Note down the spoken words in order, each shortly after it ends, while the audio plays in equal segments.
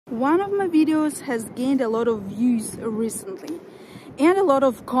One of my videos has gained a lot of views recently and a lot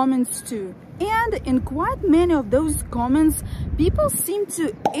of comments too. And in quite many of those comments, people seem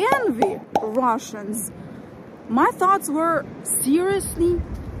to envy Russians. My thoughts were, seriously?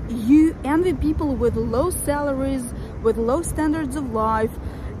 You envy people with low salaries, with low standards of life,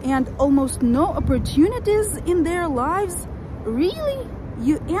 and almost no opportunities in their lives? Really?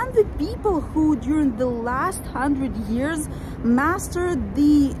 You envy people who during the last 100 years mastered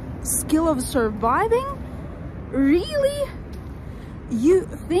the skill of surviving? Really? You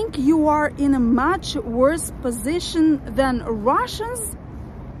think you are in a much worse position than Russians?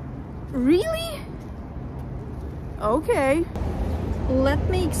 Really? Okay, let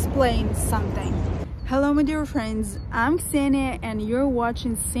me explain something. Hello my dear friends, I'm Ksenia and you're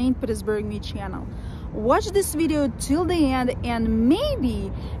watching St. Petersburg Me channel. Watch this video till the end and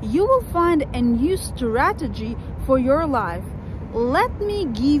maybe you will find a new strategy for your life. Let me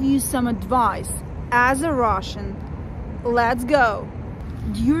give you some advice as a Russian. Let's go!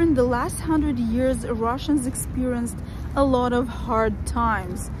 During the last 100 years, Russians experienced a lot of hard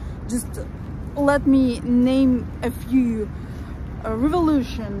times. Just let me name a few.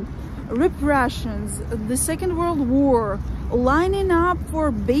 Revolution, repressions, the Second World War, lining up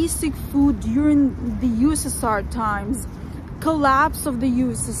for basic food during the USSR times, collapse of the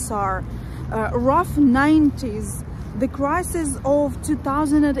USSR, rough 90s, the crisis of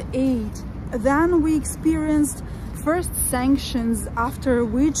 2008. Then we experienced first sanctions, after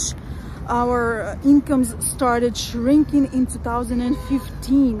which our incomes started shrinking in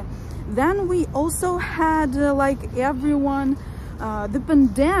 2015. Then we also had, like everyone, the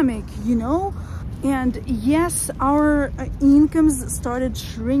pandemic, you know, and yes, our incomes started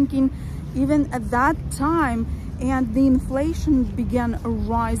shrinking even at that time, and the inflation began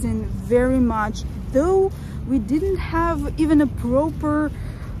rising very much, though we didn't have even a proper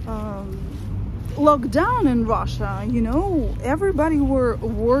lockdown in Russia. You know, everybody were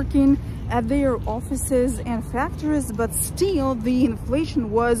working at their offices and factories, but still the inflation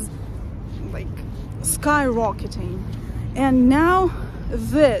was like skyrocketing. And now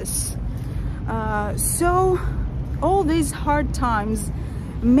this. So all these hard times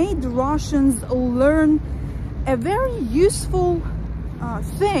made Russians learn a very useful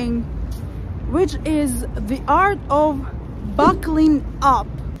thing, which is the art of buckling up.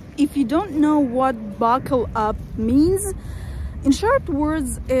 If you don't know what buckle up means, in short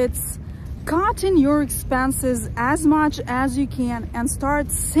words, it's cutting your expenses as much as you can and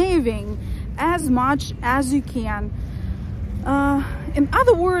start saving as much as you can. In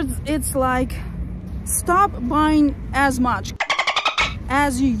other words, it's like stop buying as much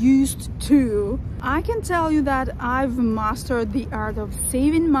as you used to. I can tell you that I've mastered the art of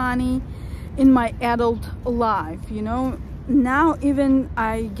saving money in my adult life, you know. Now even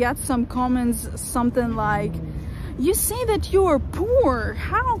I get some comments, something like, you say that you're poor.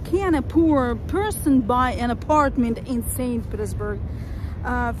 How can a poor person buy an apartment in St. Petersburg?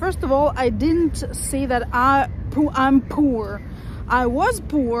 First of all, I didn't say that I'm poor. I was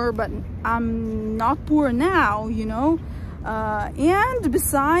poor, but I'm not poor now, you know. And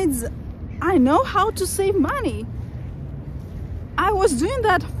besides, I know how to save money. I was doing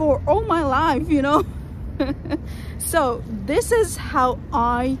that for all my life, you know. So this is how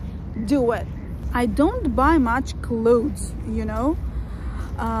I do it. I don't buy much clothes, you know.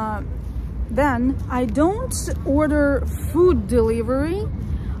 Then I don't order food delivery.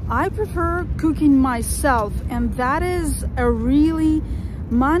 I prefer cooking myself, and that is a really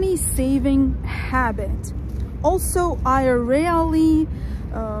money-saving habit. Also, I rarely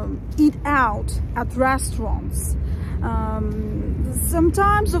eat out at restaurants.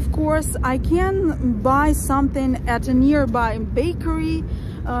 Sometimes, of course, I can buy something at a nearby bakery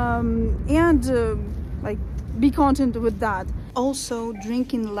and like be content with that. Also,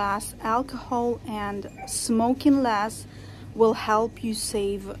 drinking less alcohol and smoking less will help you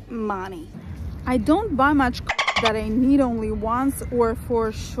save money. I don't buy much that I need only once or for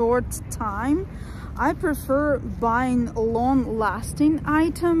a short time. I prefer buying long-lasting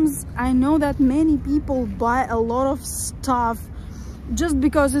items. I know that many people buy a lot of stuff just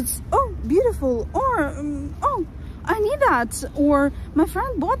because it's, oh, beautiful, or oh, I need that, or my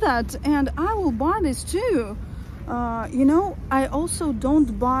friend bought that and I will buy this too. You know, I also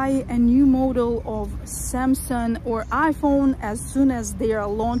don't buy a new model of Samsung or iPhone as soon as they are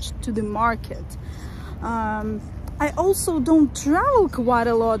launched to the market. I also don't travel quite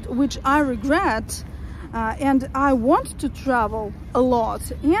a lot, which I regret, and I want to travel a lot,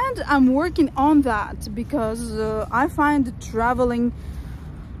 and I'm working on that because I find traveling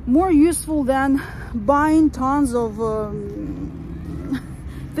more useful than buying tons of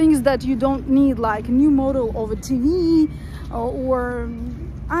things that you don't need, like a new model of a TV, or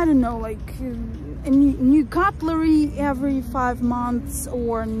I don't know, like a new cutlery every 5 months,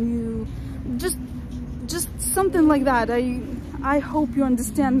 or new, just something like that. I hope you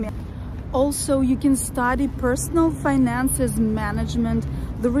understand me. Also, you can study personal finances management.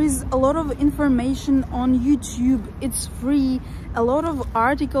 There is a lot of information on YouTube. It's free. A lot of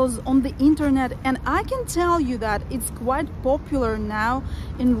articles on the internet, and I can tell you that it's quite popular now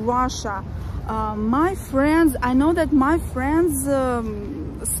in Russia. I know that my friends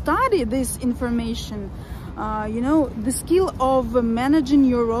study this information. You know, the skill of managing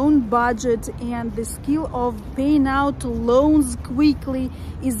your own budget and the skill of paying out loans quickly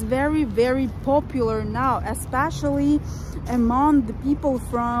is very, very popular now, especially among the people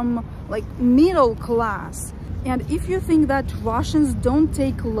from like middle class. And if you think that Russians don't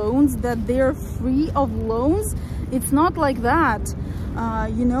take loans, that they're free of loans, it's not like that.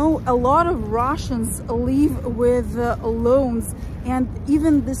 You know, a lot of Russians live with loans, and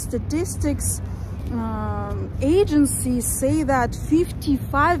even the statistics agencies say that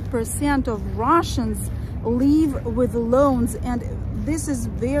 55% of Russians live with loans, and this is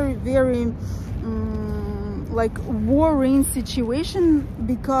very, very like worrying situation,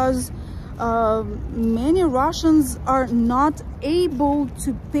 because many Russians are not able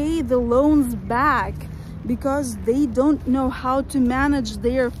to pay the loans back because they don't know how to manage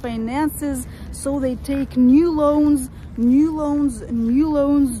their finances, so they take new loans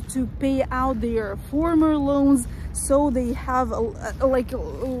to pay out their former loans. So they have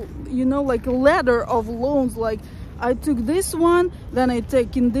you know, like a ladder of loans, like I took this one, then I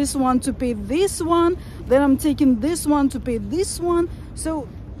taking this one to pay this one, then I'm taking this one to pay this one. So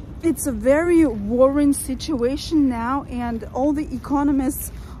it's a very worrying situation now, and all the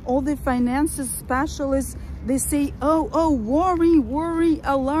economists, all the finances specialists, they say, oh, worry,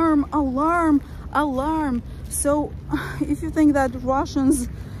 alarm. So if you think that Russians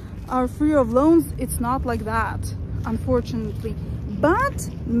are free of loans, it's not like that, unfortunately. But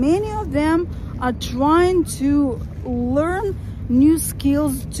many of them are trying to learn new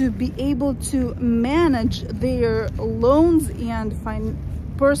skills to be able to manage their loans and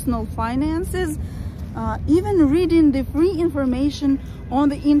personal finances, even reading the free information on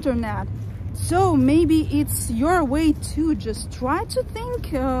the internet. So maybe it's your way to just try to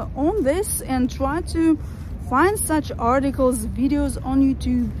think on this and try to find such articles, videos on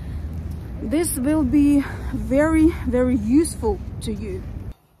YouTube. This will be very, very useful to you.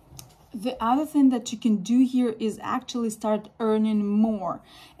 The other thing that you can do here is actually start earning more,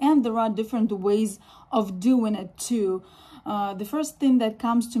 and there are different ways of doing it too. The first thing that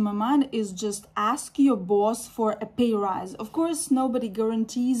comes to my mind is just ask your boss for a pay rise. Of course, nobody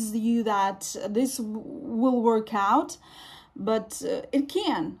guarantees you that this will work out, but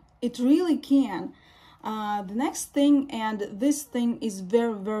it really can. The next thing, and this thing is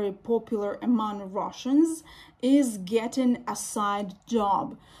very, very popular among Russians, is getting a side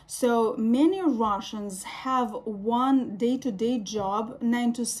job. So many Russians have one day-to-day job,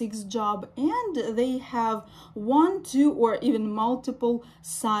 9-to-6 job, and they have 1, 2, or even multiple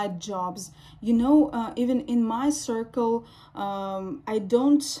side jobs. You know, even in my circle, I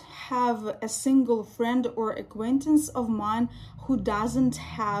don't have a single friend or acquaintance of mine who doesn't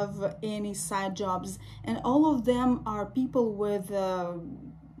have any side jobs, and all of them are people with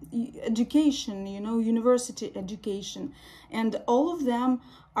education, you know, university education, and all of them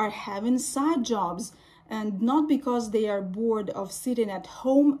are having side jobs, and not because they are bored of sitting at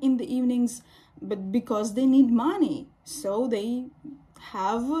home in the evenings, but because they need money, so they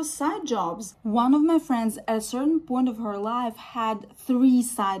have side jobs. One of my friends at a certain point of her life had 3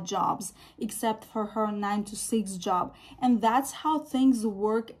 side jobs, except for her 9-to-6 job. And that's how things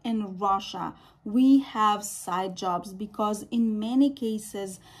work in Russia. We have side jobs because in many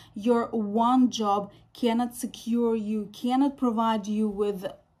cases, your one job cannot secure you, cannot provide you with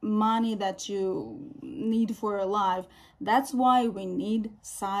money that you need for your life. That's why we need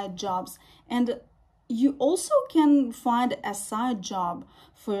side jobs. And you also can find a side job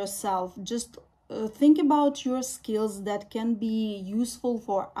for yourself. Just think about your skills that can be useful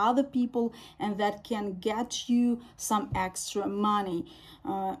for other people and that can get you some extra money.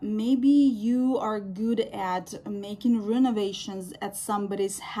 Maybe you are good at making renovations at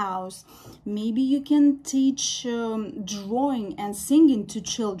somebody's house. Maybe you can teach drawing and singing to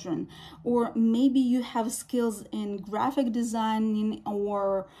children, or maybe you have skills in graphic designing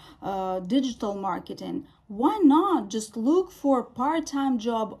or digital marketing. Why not just look for a part-time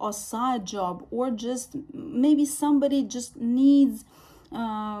job or side job, or just maybe somebody just needs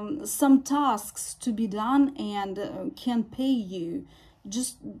some tasks to be done and can pay you.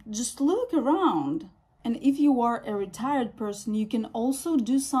 just look around. And if you are a retired person, you can also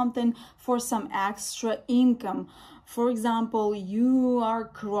do something for some extra income. For example, you are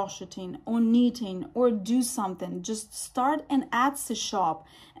crocheting or knitting or do something. Just start an Etsy shop.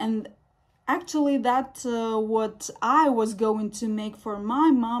 And actually, that's what I was going to make for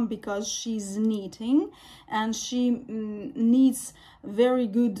my mom, because she's knitting and she needs very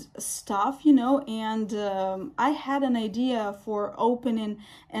good stuff, you know, and I had an idea for opening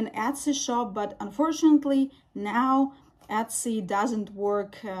an Etsy shop, but unfortunately now Etsy doesn't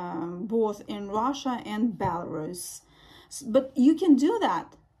work both in Russia and Belarus. But you can do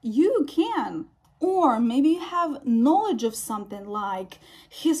that. You can. Or maybe you have knowledge of something like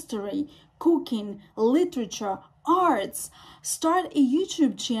history, cooking, literature, arts. Start a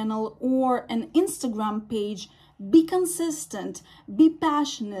YouTube channel or an Instagram page. Be consistent, be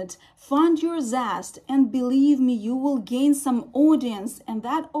passionate, find your zest, and believe me, you will gain some audience, and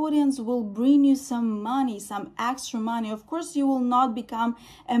that audience will bring you some money, some extra money. Of course, you will not become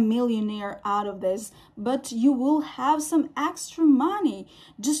a millionaire out of this, but you will have some extra money.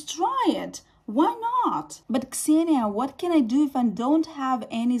 Just try it. Why not? But Ksenia, what can I do if I don't have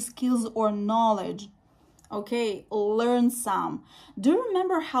any skills or knowledge? Okay, learn some. Do you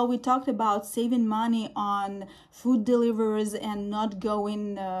remember how we talked about saving money on food deliveries and not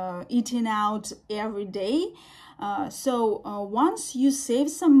going eating out every day? Once you save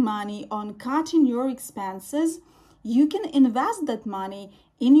some money on cutting your expenses, you can invest that money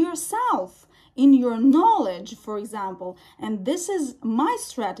in yourself, in your knowledge, for example. And this is my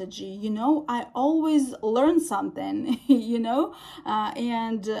strategy, you know. I always learn something, you know,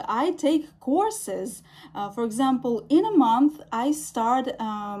 and I take courses. For example, in a month, I start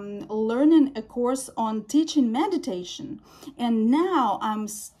learning a course on teaching meditation. And now I'm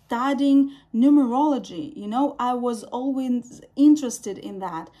studying numerology. You know, I was always interested in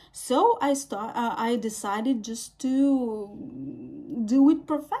that. So I decided just to do it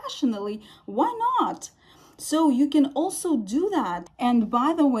professionally. Why not? So you can also do that. And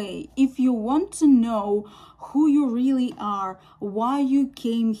by the way, if you want to know who you really are, why you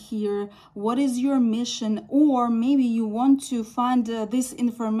came here, what is your mission, or maybe you want to find this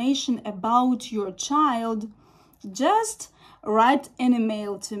information about your child, just write an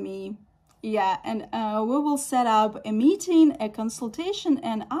email to me. Yeah, and we will set up a meeting, a consultation,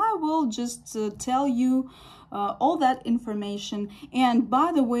 and I will just tell you all that information. And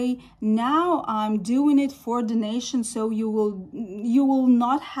by the way, now I'm doing it for donation, so you will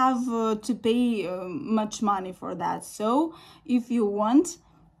not have to pay much money for that. So if you want,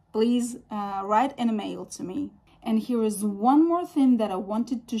 please write an email to me. And here is one more thing that I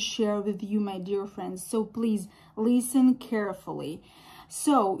wanted to share with you, my dear friends. So please listen carefully.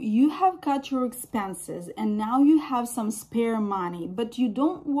 So you have cut your expenses and now you have some spare money, but you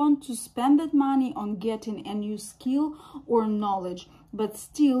don't want to spend that money on getting a new skill or knowledge, but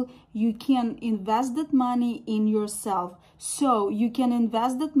still you can invest that money in yourself. So you can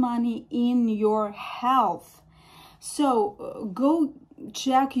invest that money in your health. So go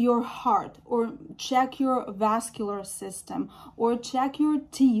check your heart, or check your vascular system, or check your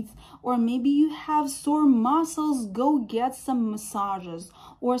teeth, or maybe you have sore muscles, go get some massages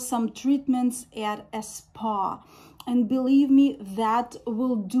or some treatments at a spa. And believe me, that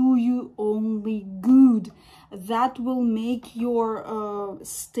will do you only good. That will make your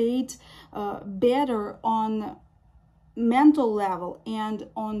state better on mental level and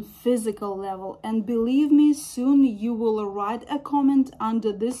on physical level. And believe me, soon you will write a comment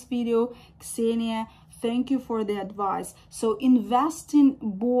under this video, Ksenia, thank you for the advice. So investing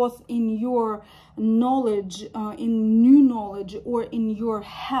both in your knowledge, in new knowledge, or in your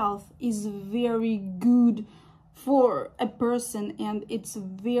health is very good for a person, and it's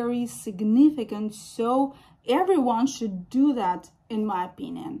very significant. So everyone should do that, in my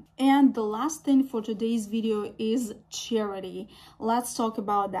opinion. And the last thing for today's video is charity. Let's talk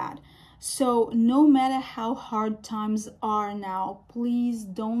about that. So no matter how hard times are now, please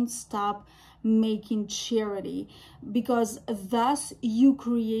don't stop making charity, because thus you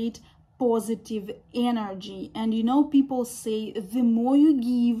create positive energy. And you know, people say the more you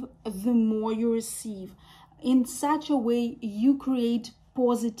give, the more you receive. In such a way, you create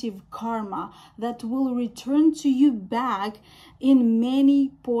positive karma that will return to you back in many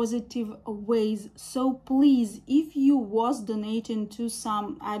positive ways. So please, if you was donating to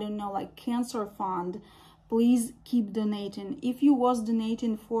some, I don't know, like cancer fund, please keep donating. If you was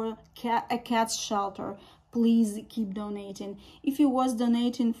donating for a cat shelter, please keep donating. If you was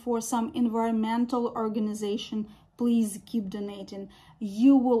donating for some environmental organization, please keep donating.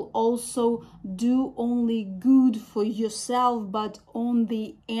 You will also do only good for yourself, but on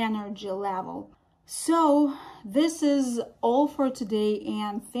the energy level. So this is all for today,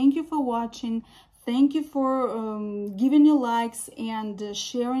 and thank you for watching. Thank you for giving your likes and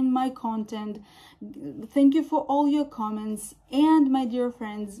sharing my content. Thank you for all your comments. And my dear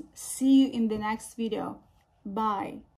friends, see you in the next video. Bye.